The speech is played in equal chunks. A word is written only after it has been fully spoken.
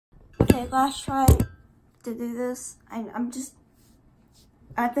Okay, last try to do this. I'm just,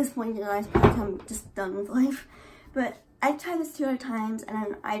 at this point, you guys, I'm just done with life. But I tried this 2 other times, and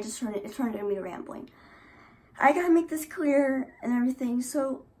then I just turned into me rambling. I gotta make this clear and everything.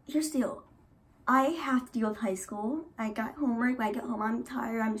 So here's the deal. I have to deal with high school. I got homework. When I get home, I'm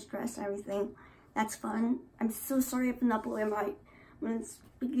tired, I'm stressed and everything. That's fun. I'm so sorry I've been uploading when it's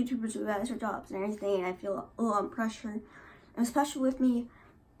big YouTubers who guys their jobs and everything, and I feel a little pressure. And especially with me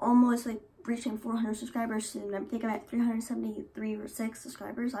almost like reaching 400 subscribers soon. I think I'm at 373 or 6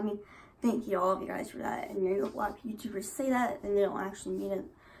 subscribers. I mean, thank you to all of you guys for that. And you know, a lot of YouTubers say that and they don't actually mean it.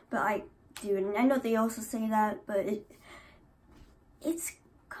 But I do, and I know they also say that, but it's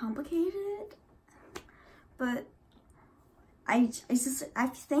complicated. But I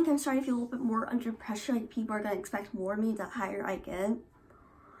think I'm starting to feel a little bit more under pressure. Like, people are gonna expect more of me the higher I get.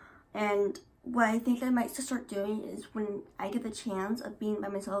 And what I think I might start doing is, when I get the chance of being by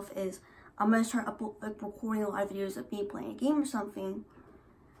myself, is I'm gonna start recording a lot of videos of me playing a game or something,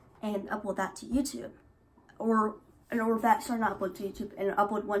 and upload that to YouTube, or that start not upload to YouTube, and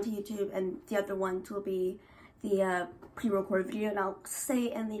upload one to YouTube, and the other one to be the pre-recorded video. And I'll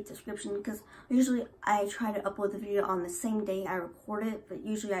say in the description, because usually I try to upload the video on the same day I record it, but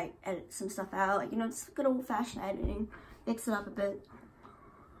usually I edit some stuff out, like, you know, just good old-fashioned editing, mix it up a bit.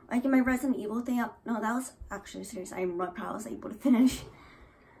 Like in my Resident Evil thing, no, that was actually serious. I'm not proud I was able to finish.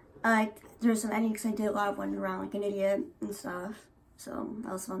 There's some edits I did a lot of running around like an idiot and stuff, so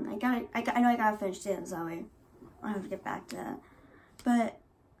that was fun. I know I gotta finish it, so I'll have to get back to that. But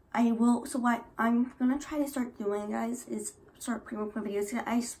I will. So what I'm gonna try to start doing, guys, is start pre-recording videos.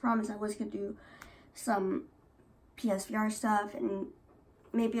 I just promised I was gonna do some PSVR stuff, and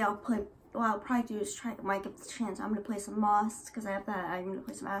maybe I'll play. What I'll probably do is try, when I get the chance, I'm going to play some Moss, because I have that. I'm going to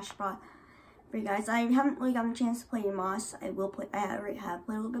play some Astrobot for you guys. I haven't really gotten a chance to play Moss. I already have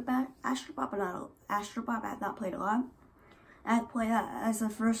played a little bit back Astrobot, but not Astrobot. I have not played a lot. I had to play that as the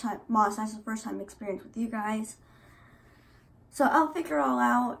first time, Moss as the first time experience with you guys. So I'll figure it all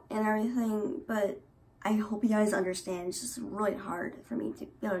out and everything, but I hope you guys understand. It's just really hard for me to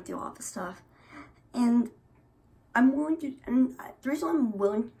be able to do all this stuff. And I'm willing to, and the reason I'm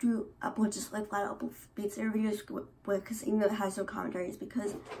willing to upload just like flat upload Beat Saber videos, because even though it has no commentary, is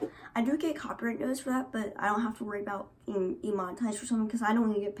because I do get copyright notice for that, but I don't have to worry about being demonetized or something, because I don't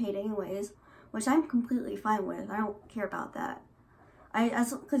even get paid anyways, which I'm completely fine with. I don't care about that.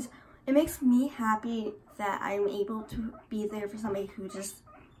 Because it makes me happy that I'm able to be there for somebody who just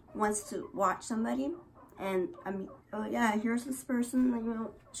wants to watch somebody, and I mean, oh yeah, here's this person, like, you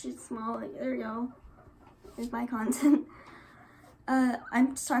know, she's small, like, there you go. Here's my content.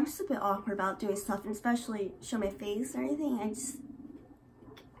 I'm just a bit awkward about doing stuff, and especially show my face and everything.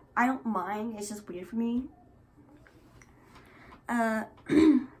 I don't mind. It's just weird for me. But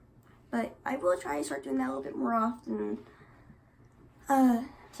I will try to start doing that a little bit more often. So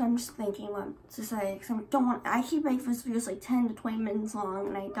I'm just thinking what to say, because I keep making this videos like 10 to 20 minutes long,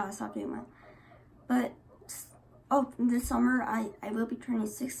 and I gotta stop doing that. But this summer I will be turning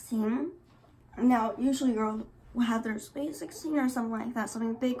 16. Now, usually girls will have their Sweet 16 or something like that,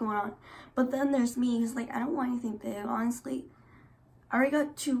 something big going on. But then there's me, who's like, I don't want anything big, honestly. I already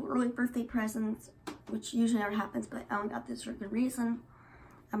got 2 early birthday presents, which usually never happens, but I only got this for a good reason.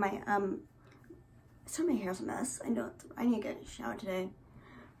 And so my hair's a mess. I need to get a shower today.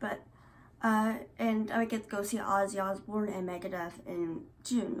 But, and I get to go see Ozzy Osbourne and Megadeth in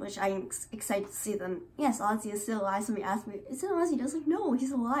June, which I'm excited to see them. Yes, Ozzy is still alive. Somebody asked me, is it Ozzy? I was like, no,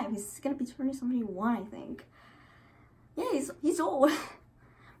 he's alive. He's gonna be turning 71, I think. Yeah, he's old.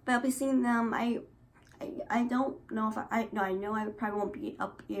 But I'll be seeing them. I don't know if I know I probably won't be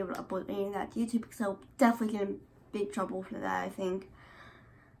able to upload any of that to YouTube, because I'll definitely get in big trouble for that, I think.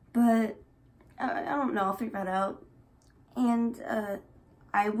 But I don't know. I'll figure that out. And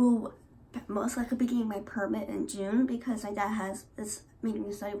I will most likely be getting my permit in June, because my dad is making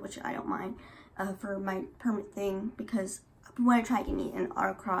me study, which I don't mind, for my permit thing, because I want to try to get me an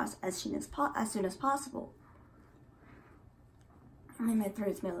autocross as soon as possible. My throat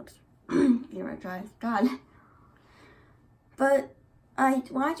is my lips being dry. God. But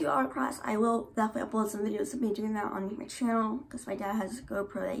when I do autocross, I will definitely upload some videos of me doing that on my channel, because my dad has a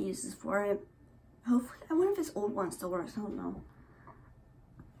GoPro that he uses for it. Hopefully, I wonder if his old one still works. I don't know.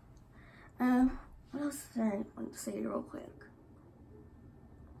 What else is there I want to say real quick?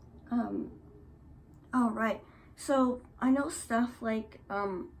 Oh, right. So, I know stuff like,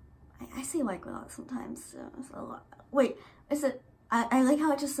 I say like a lot sometimes, so it's a lot. Wait, is it, I like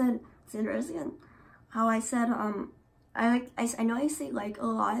how I just said, again, how I said, I know I say like a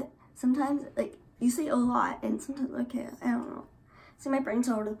lot, sometimes, like, you say a lot, and sometimes, okay, I don't know. See, my brain's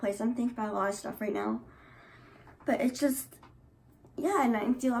all over the place. I'm thinking about a lot of stuff right now. But it's just, yeah, and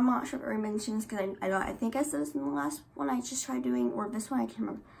I'm not sure if I mentioned this because I think I said this in the last one I just tried doing, or this one, I can't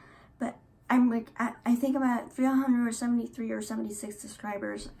remember. But I'm like, I think I'm at 373 or 76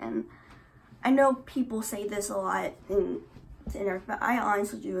 subscribers, and I know people say this a lot in but I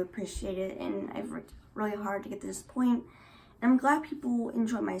honestly do appreciate it, and I've worked really hard to get to this point. And I'm glad people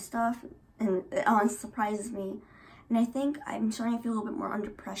enjoy my stuff, and it honestly surprises me. And I think I'm starting to feel a little bit more under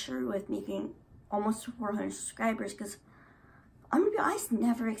pressure with making almost 400 subscribers, because I'm gonna be honest, I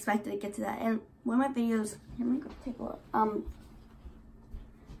never expected to get to that. And one of my videos, here, let me go take a look,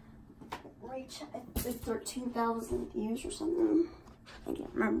 reach 13,000 views or something. I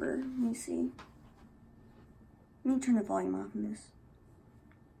can't remember. Let me see. Let me turn the volume off on this.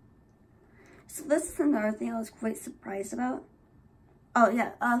 So this is another thing I was quite surprised about. Oh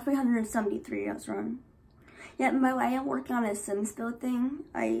yeah, 373, I was wrong. Yeah, by the way, I am working on a Sims build thing.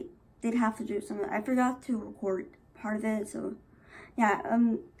 I did have to do something. I forgot to record part of it, so yeah,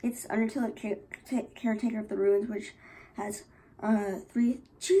 it's Undertale Caretaker of the Ruins, which has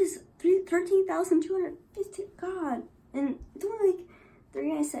 13,250, God, and it's only like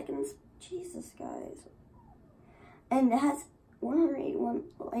 39 seconds. Jesus, guys. And it has 181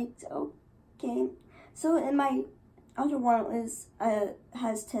 likes. Okay, so in my other one is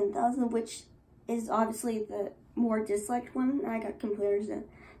has 10,000, which is obviously the more disliked one. I got complainers to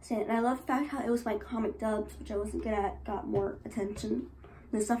say it, and I love the fact how it was my comic dubs, which I wasn't good at, got more attention.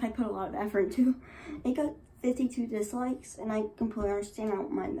 The stuff I put a lot of effort into. It got 52 dislikes, and I completely understand. I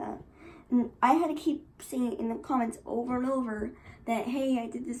don't mind that. And I had to keep saying in the comments over and over that, hey, I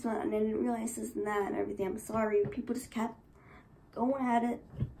did this one and I didn't realize this and that and everything. I'm sorry. People just kept going at it.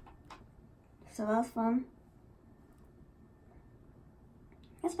 So that was fun.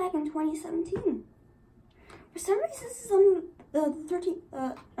 That's back in 2017. For some reason, this is on the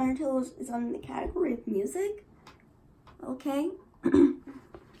 13th, Undertale is on the category of music. Okay.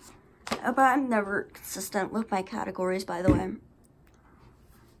 But I'm never consistent with my categories, by the way.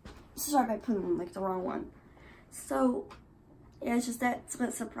 Sorry if I put in like the wrong one. So yeah, it's just that's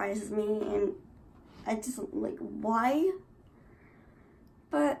what surprises me, and I just like, why?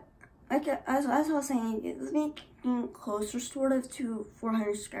 But like as I was saying, it's making closer sort of to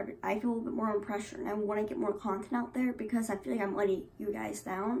 400 subscribers. I feel a little bit more under pressure, and I want to get more content out there because I feel like I'm letting you guys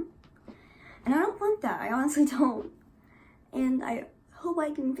down, and I don't want that. I honestly don't, and I hope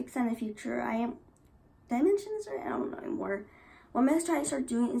I can fix that in the future. Did I mention this already? I don't know anymore. What I'm going to try to start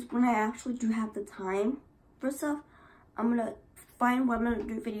doing is when I actually do have the time for stuff, I'm going to find what I'm going to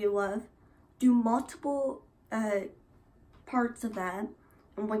do a video of, do multiple parts of that,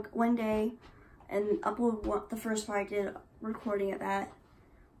 and like one day, and upload the first part I did recording of that.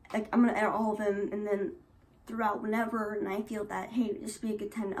 Like, I'm going to edit all of them, and then throughout whenever, and I feel that, hey, this would be a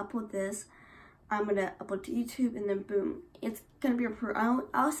good time to upload this, I'm going to upload to YouTube, and then boom. It's going to be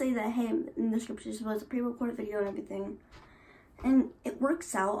I'll say that, hey, in the description, this was a pre-recorded video and everything. And it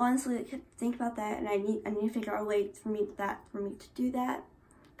works out, honestly. I kept thinking about that, and I need to figure out a way for me to do that.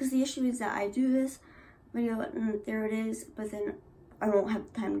 Because the issue is that I do this video, and there it is, but then I won't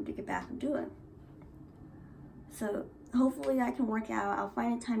have time to get back and do it. So hopefully I can work out. I'll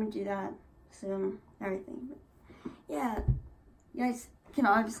find a time to do that soon. Everything. But yeah, you guys can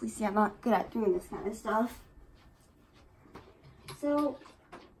obviously see I'm not good at doing this kind of stuff. So,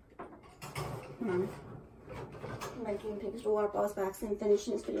 I can take the water bottles back and finish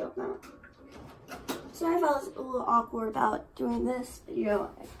this video up now. So I felt a little awkward about doing this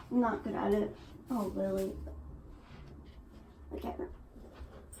video. I'm not good at it. Oh, really? Look at her.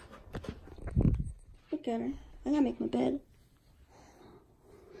 Look at her. I gotta make my bed.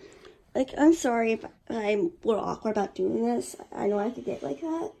 Like, I'm sorry if I'm a little awkward about doing this. I know I could get like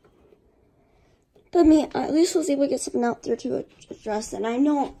that. But me, at least I was able to get something out there to address. And I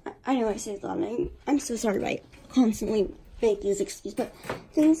know I say it a lot. I'm so sorry if I constantly make these excuses. But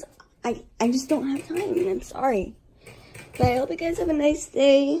things, I just don't have time. And I'm sorry. But I hope you guys have a nice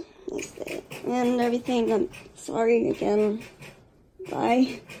day. And everything. I'm sorry again.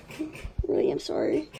 Bye. Really, I'm sorry.